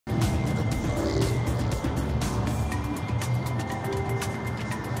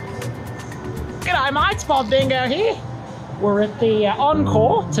G'day mates, Bob Dingo here. We're at the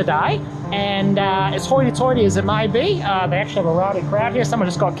Encore today, and as hoity-toity as it may be, they actually have a rowdy crowd here. Someone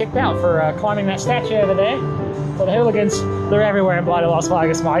just got kicked out for climbing that statue over there. So the hooligans, they're everywhere in bloody Las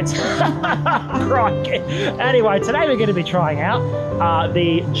Vegas, mates. Crikey. Anyway, today we're going to be trying out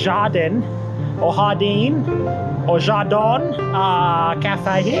the Jardin, or Jardin, or Jardin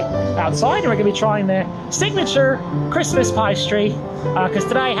cafe here outside, and we're going to be trying their signature Christmas pastry, because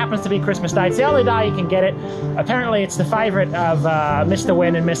today happens to be Christmas Day. It's the only day you can get it. Apparently it's the favourite of Mr.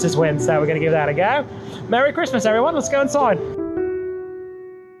 Wynn and Mrs. Wynn, so we're going to give that a go. Merry Christmas everyone, let's go inside.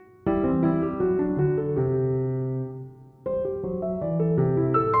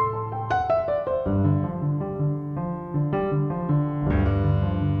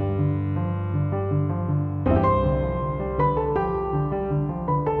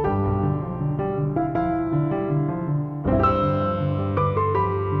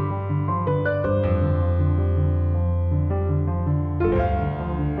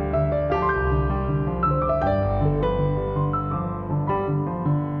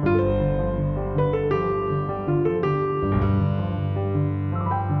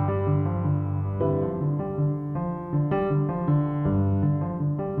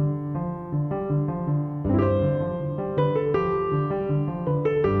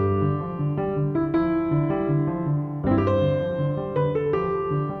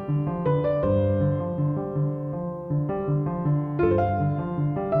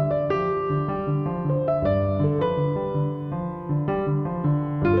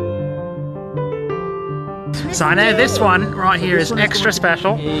 So I know this one right here is extra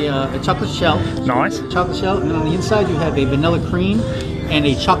special. A chocolate shell. Nice. Chocolate shell, and then on the inside you have a vanilla cream and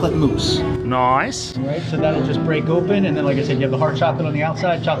a chocolate mousse. Nice. Right, so that'll just break open, and then like I said, you have the hard chocolate on the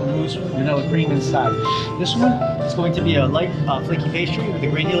outside, chocolate mousse, vanilla cream inside. This one is going to be a light flaky pastry with a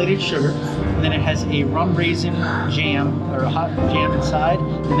granulated sugar, and then it has a rum raisin jam, or a hot jam inside,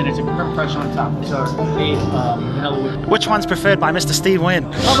 and then it's a creme fraiche on top. So a vanilla whip. Which one's preferred by Mr. Steve Wynn?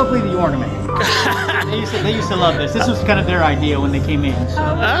 Probably the ornament. They used to love this. This was kind of their idea when they came in. So,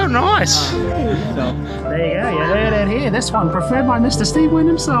 oh, nice. So there you go. You heard it here. This one preferred by Mr. Steve Wynn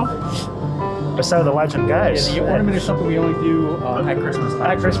himself. But so the legend goes. Yeah, the ornament is something we only do at Christmas time.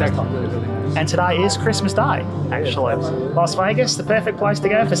 At Christmas time. Really, really nice. And today is Christmas Day, actually. Las Vegas, the perfect place to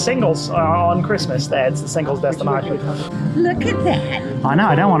go for singles on Christmas. There, it's the singles destination. Look at that. I know,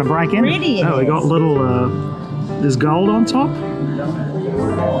 I don't want to break in. Pretty. Oh, we got little, there's gold on top.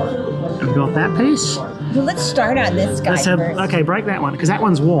 We've got that piece. Well, let's start on this guy first. Okay, break that one, because that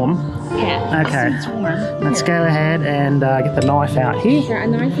one's warm. Yeah. Okay. This one's warm. Let's go ahead and get the knife out here. Got a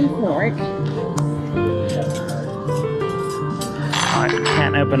knife and fork. I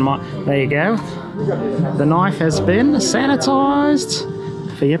can't open my... There you go. The knife has been sanitized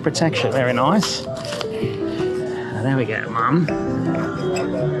for your protection. Very nice. There we go, Mum.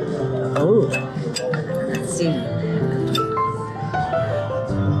 Oh. Let's see.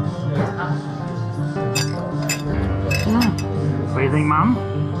 What do you think, Mum?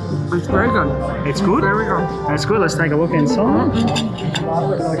 It's very good. It's good? Very good. That's good. Let's take a look inside.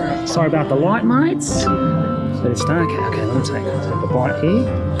 Sorry about the light, mates. But it's dark. Okay, let me take a bite here.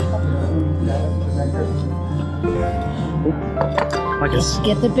 Like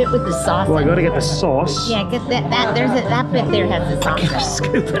Get the bit with the sauce. well, I got to get the sauce. Yeah, get that. That bit there has the sauce.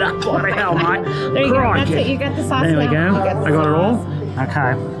 Scoop it up. What the hell, mate? There you go. That's it. You got the sauce. There we now. go. You got the I got it all. sauce.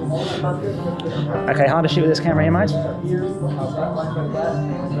 Okay. Okay, hard to shoot with this camera here, mate.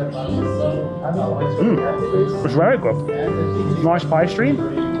 It's very good. Nice pastry.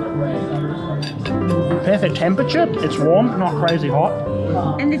 Perfect temperature. It's warm, not crazy hot.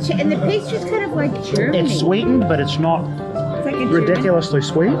 And the pastry's kind of like Germany. It's sweetened, but it's not like a ridiculously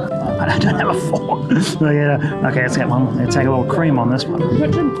sweet. I don't have a fork. Okay, let's get one. Let's take a little cream on this one.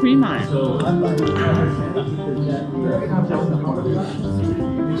 Put some cream on it.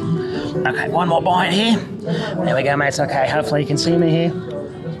 Okay, one more bite here. There we go, mates. Okay, hopefully you can see me here.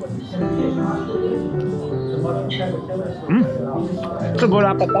 It's a good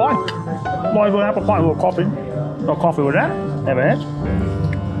apple pie. Nice good apple pie. A little coffee. Got coffee with that. There it is.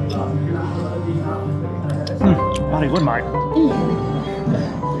 Bloody good, mate.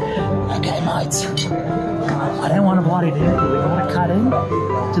 Okay, mates. I don't want to bloody do it. We got to cut in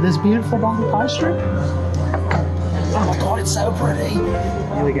to this beautiful bloody pastry. Oh my god, it's so pretty.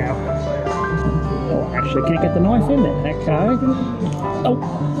 Here we go. Oh, actually can't get the knife in there. Okay. Oh.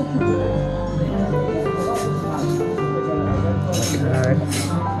 Okay.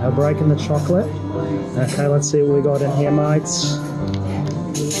 Now breaking the chocolate. Okay, let's see what we got in here, mates.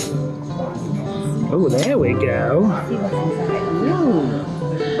 Oh, there we go.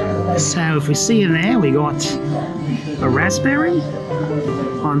 So if we see in there, we got a raspberry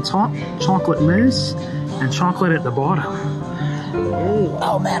on top, chocolate mousse, and chocolate at the bottom. Ooh.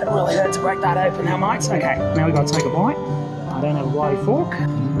 Oh man, it really hurt to break that open now, mates. Okay, now we got to take a bite. I don't have a bloody fork.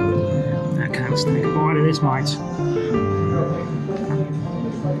 Okay, let's take a bite of this, mates.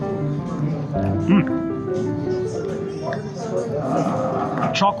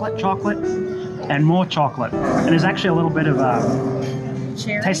 Chocolate, chocolate, and more chocolate. And there's actually a little bit of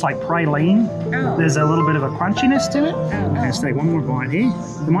Cherry? tastes like praline. Oh. There's a little bit of a crunchiness to it. Oh. Let's take one more bite here.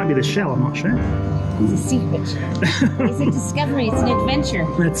 It might be the shell, I'm not sure. It's a secret. It's a discovery. It's an adventure.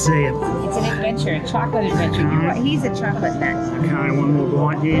 Let's see it. It's an adventure, a chocolate adventure. He's a chocolate nut. Okay, one more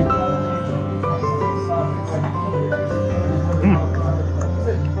bite here.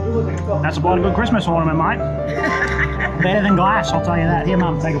 That's a bloody good Christmas ornament, mate. Better than glass, I'll tell you that. Here,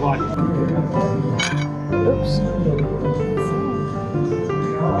 Mum, take a bite. Oops.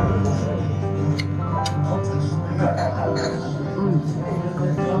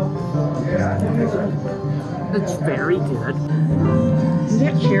 It's very good. Is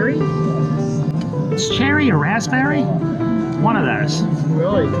that cherry? It's cherry or raspberry? One of those.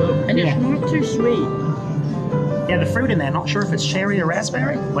 Really good. And it's not too sweet. Yeah, the fruit in there, not sure if it's cherry or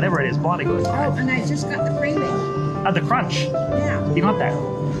raspberry. Whatever it is, bloody good. Oh, and I just got the creaming. Oh, the crunch. Yeah. You got that?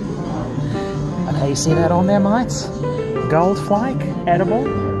 Okay, you see that on there, mates? Gold flake, edible.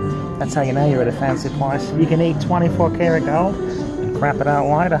 That's how you know you're at a fancy place. You can eat 24 karat gold and crap it out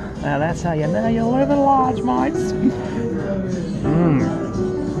later. Now that's how you know you're living large, mates.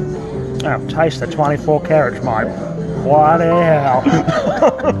 Oh, taste the 24 carats, mate. What the hell?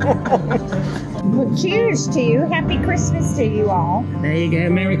 Well, cheers to you. Happy Christmas to you all. There you go.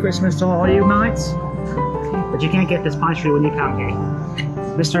 Merry Christmas to all you mates. But you can't get this pastry when you come here.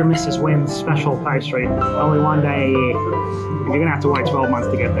 Mr. and Mrs. Wynn's special pastry. Only one day a year. And you're going to have to wait 12 months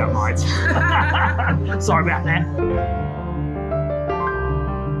to get that, mates. Sorry about that.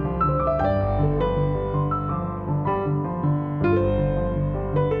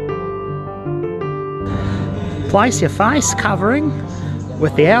 Place your face covering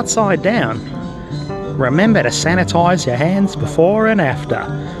with the outside down. Remember to sanitize your hands before and after.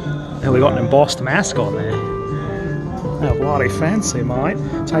 And we got an embossed mask on there. Oh, bloody fancy, mate.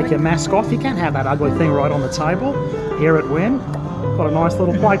 Take your mask off. You can't have that ugly thing right on the table. Here at Wynn. Got a nice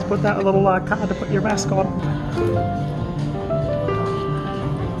little plate to put that little card to put your mask on.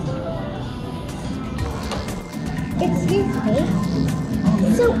 Excuse me.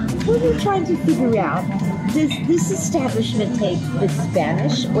 So, what are you trying to figure out? Does this establishment take the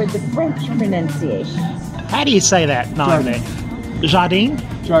Spanish or the French pronunciation? How do you say that? Jardin. Jardin?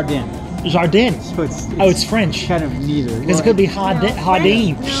 Jardin. Jardin. So It's French. Kind of neither. Because it could be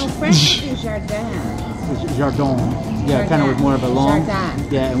Jardin. No, French is Jardin. Jardin. Yeah, kind of with more of a long.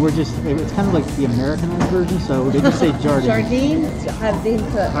 Jardin. Yeah, and we're just, it's kind of like the Americanized version, so they just say Jardin. Jardin,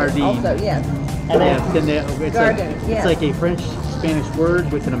 Jardin also, yes. Yeah, then it's Jardin, like, yes. it's like a French-Spanish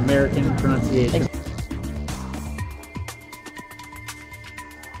word with an American pronunciation.